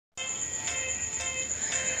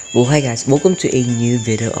Well, hi guys, welcome to a new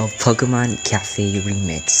video of Pokemon Cafe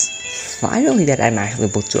Remix. Finally that I'm actually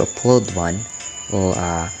able to upload one. Well,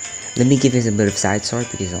 let me give you a bit of side story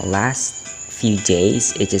because the last few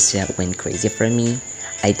days it just went crazy for me.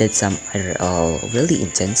 I did some other really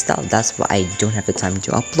intense stuff, that's why I don't have the time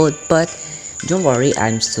to upload, but don't worry,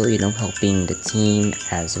 I'm still, helping the team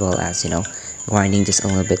as well as, grinding just a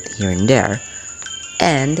little bit here and there.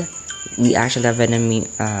 And we actually have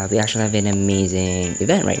an amazing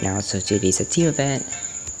event right now. So today's a team event.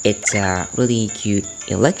 It's a really cute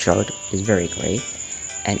Electrode, it's very great.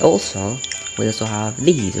 And also we also have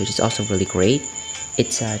these, which is also really great.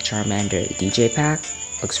 It's a Charmander DJ pack,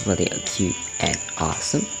 looks really cute and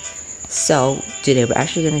awesome. So today we're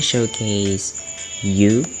actually gonna showcase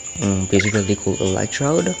you, this really cool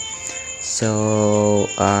Electrode. So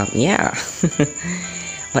yeah.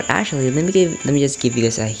 But actually, let me just give you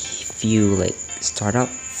guys a few like startup.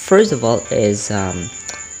 First of all, is I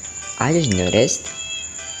just noticed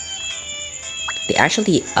they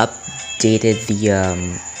actually updated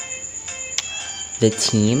the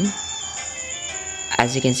team.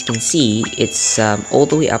 As you can see, it's all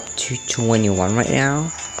the way up to 21 right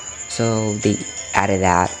now. So they added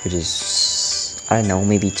that, which is, I don't know,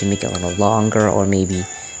 maybe to make it a little longer, or maybe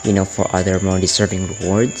for other more deserving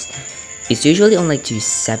rewards. It's usually on like to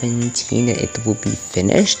 17 that it will be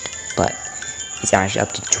finished, but it's actually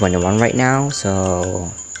up to 21 right now. So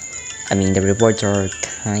I mean, the rewards are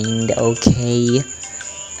kinda okay.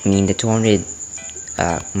 I mean, the 200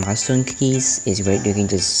 milestone cookies is great. You can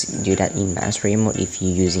just do that in mastery mode if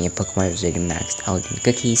you're using a Pokemon that's already maxed out in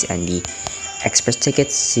cookies, and the express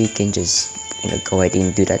tickets, so you can just go ahead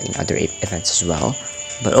and do that in other events as well.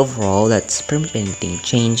 But overall, that's pretty much anything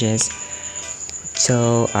changes.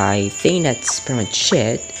 So I think that's pretty much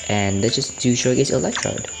it, and let's just do showcase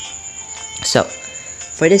Electrode. So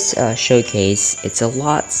for this showcase, it's a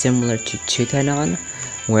lot similar to Toucanon,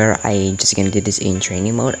 where I'm just gonna do this in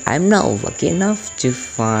training mode. I'm not lucky enough to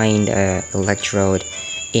find Electrode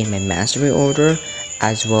in my mastery order,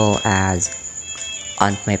 as well as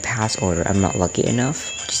on my pass order. I'm not lucky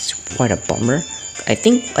enough, which is quite a bummer. I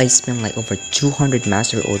think I spent like over 200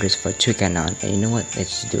 mastery orders for Toucanon, and you know what?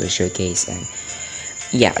 Let's just do a showcase. And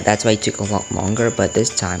yeah, that's why it took a lot longer, but this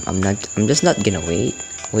time I'm just not gonna wait.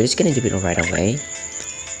 We're just gonna do it right away.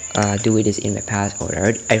 Do it is in my pass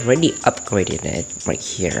order. I already upgraded it right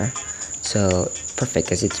here, so perfect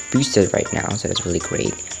because it's boosted right now, so that's really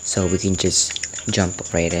great. So we can just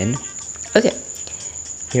jump right in. Okay,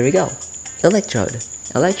 here we go. Electrode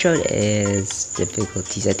is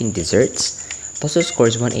difficulties, I think desserts. Puzzle score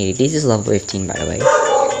is 180. This is level 15 by the way.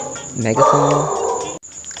 Megaphone,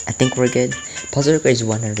 I think we're good. Puzzle score is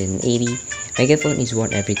 180. Megaphone is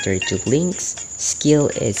 1 every 32 links. Skill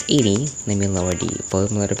is 80. Let me lower the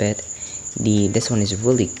volume a little bit. This one is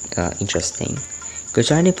really interesting.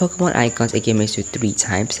 Concerning Pokemon icons, it makes you 3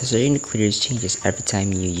 times. The certain clears changes every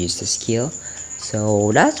time you use the skill.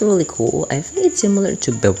 So that's really cool. I think it's similar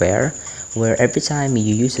to Beware, where every time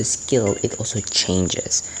you use a skill, it also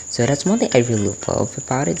changes. So that's one thing I really love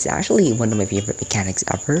about it. It's actually one of my favorite mechanics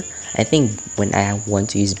ever. I think when I want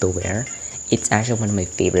to use Beware, it's actually one of my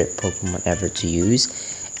favorite Pokemon ever to use.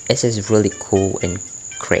 It's just really cool and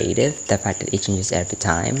creative, the fact that it changes every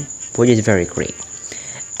time, which is very great.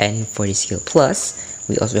 And for the skill plus,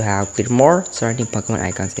 we also have clear more surrounding Pokemon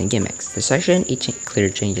icons and gimmicks. The section each clear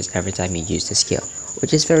changes every time you use the skill,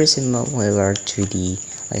 which is very similar to the,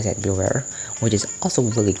 like I said, Beware, which is also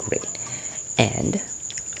really great. And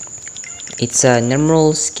it's a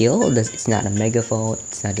numeral skill. It's not a megaphone,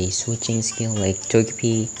 it's not a switching skill like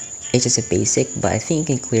Togepi. It's just a basic, but I think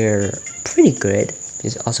it can clear pretty good, which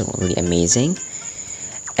is also really amazing.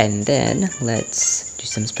 And then let's do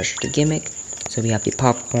some specialty gimmick. So we have the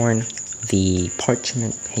popcorn, the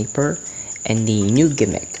parchment paper, and the new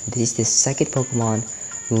gimmick. This is the second Pokemon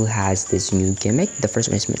who has this new gimmick. The first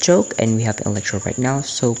one is Machoke, and we have Electrode right now.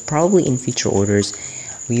 So probably in future orders,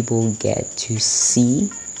 we will get to see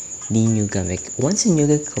the new gimmick. Once the new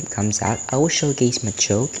gimmick comes out, I will showcase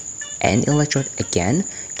Machoke and Electrode again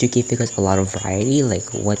to give you guys a lot of variety, like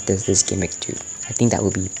what does this gimmick do. I think that will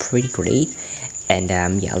be pretty great. And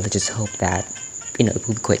yeah, let's just hope that it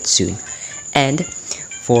will be quite soon. And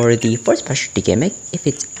for the first specialty gimmick, if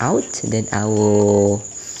it's out, then I will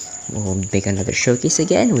make another showcase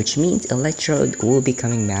again, which means Electrode will be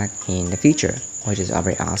coming back in the future, which is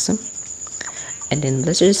very awesome. And then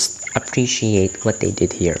let's just appreciate what they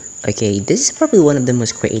did here. Okay, this is probably one of the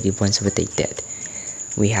most creative ones what they did.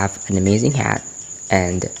 We have an amazing hat,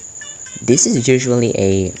 and this is usually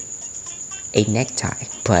a necktie,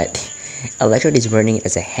 but Electrode is wearing it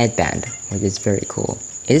as a headband, which is very cool.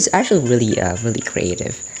 It is actually really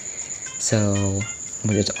creative. So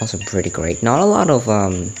which is also pretty great. Not a lot of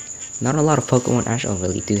Pokemon actually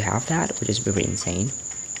really do have that, which is very insane.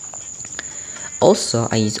 Also,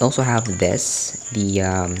 I also have this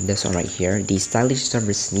one right here, the stylish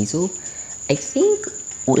server Sneasel. I think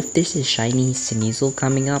if there's a shiny Sneasel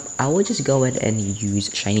coming up, I will just go ahead and use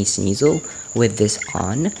shiny Sneasel with this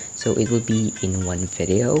on, so it will be in one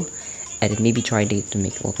video, and maybe try to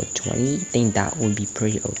make level 20. I think that would be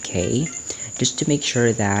pretty okay, just to make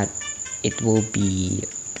sure that it will be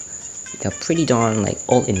pretty darn like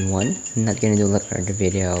all in one. I'm not gonna do like another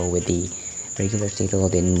video with the regular Sneasel,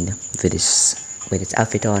 then with its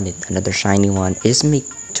outfit on, and another shiny one. It's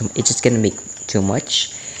just gonna make too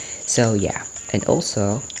much. So yeah. And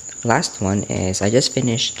also, last one is I just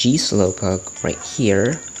finished G Slowpoke right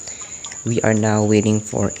here. We are now waiting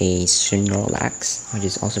for a Snorlax, which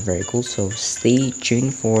is also very cool. So stay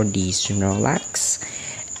tuned for the Snorlax,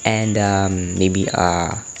 and maybe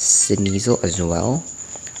a Sneasel as well.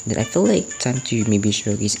 Then I feel like time to maybe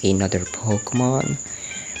showcase another Pokemon.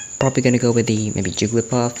 Probably gonna go with the maybe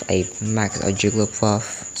Jigglypuff. I maxed out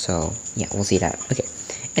Jigglypuff, so yeah, we'll see that. Okay.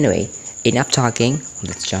 Anyway, enough talking.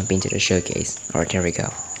 Let's jump into the showcase. Alright, here we go.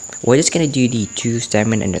 We're just gonna do the 2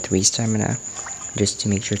 stamina and the 3 stamina, just to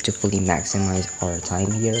make sure to fully maximize our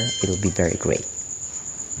time here. It'll be very great.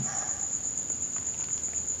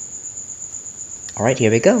 Alright,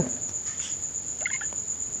 here we go.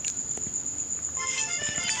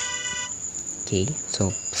 Okay,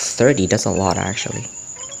 so 30, that's a lot actually.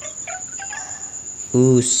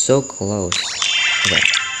 Ooh, so close. Okay.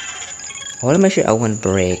 I want to make sure I want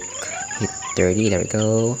break. Hit 30, there we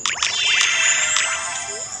go.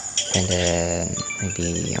 And then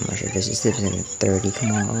maybe, I'm not sure this is 30,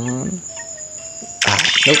 come on. Ah,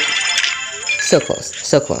 nope. So close,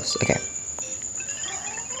 so close, okay.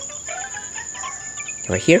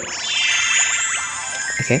 Right here.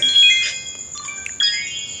 Okay.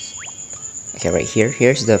 Okay, right here.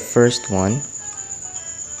 Here's the first one.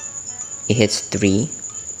 It hits 3.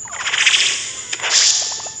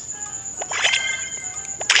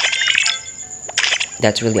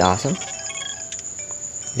 That's really awesome.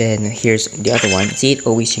 Then here's the other one. See, it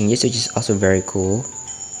always changes, which is also very cool.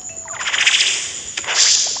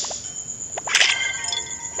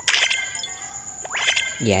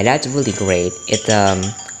 Yeah, that's really great.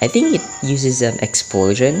 I think it uses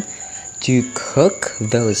explosion to cook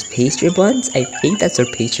those pastry buns. I think that's our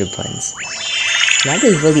pastry buns. That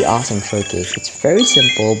is really awesome showcase. It's very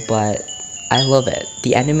simple, but I love it.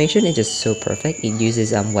 The animation is just so perfect. It uses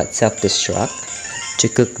self-destruct to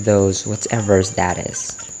cook those whatever that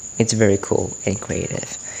is. It's very cool and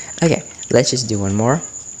creative. Okay, let's just do one more.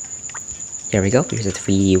 Here we go. Here's a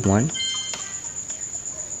 3-1.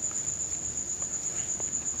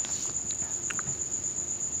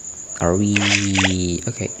 Are we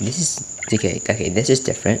okay? This is okay. Okay, this is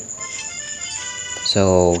different.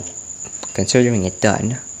 So, considering it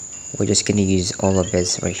done, we're just gonna use all of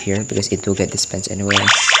this right here because it will get dispensed anyway.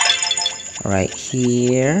 Right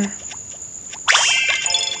here.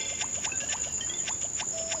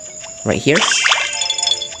 Right here.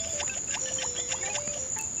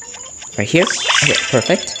 Right here. Okay,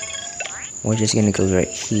 perfect. We're just gonna go right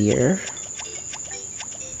here.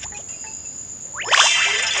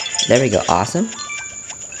 There we go, awesome.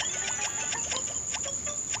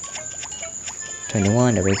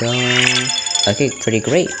 21, there we go. Okay, pretty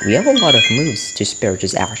great. We have a lot of moves to spare, which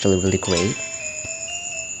is actually really great.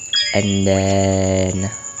 And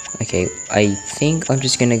then, okay, I think I'm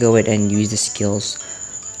just gonna go ahead and use the skills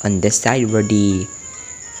on this side, right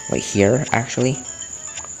here, actually.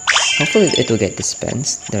 Hopefully it will get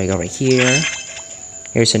dispensed. There we go, right here.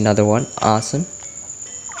 Here's another one, awesome.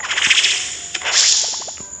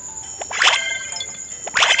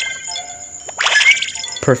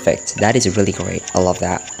 Perfect. That is really great. I love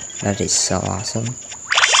that. That is so awesome.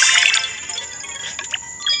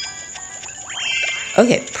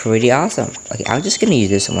 Okay, pretty awesome. Okay, I'm just gonna use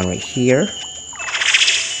this one right here.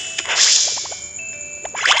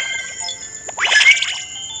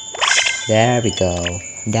 There we go.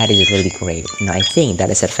 That is really great. Now I think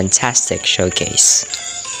that is a fantastic showcase.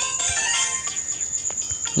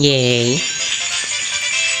 Yay.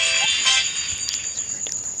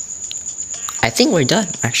 I think we're done,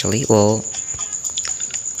 actually. Well,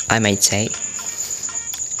 I might say.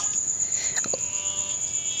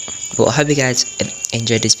 Well, I hope you guys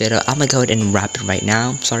enjoyed this video. I'm gonna go ahead and wrap it right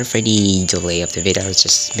now. Sorry for the delay of the video. Let's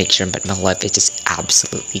just make sure, but my life is just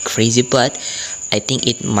absolutely crazy. But I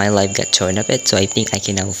think my life got torn up it, so I think I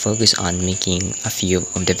can now focus on making a few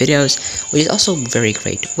of the videos, which is also very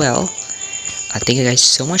great. Well, thank you guys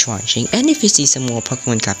so much for watching, and if you see some more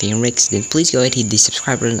Pokemon Cafe and Rigs, then please go ahead, hit the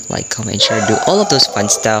subscribe button, like, comment, share, do all of those fun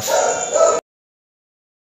stuff.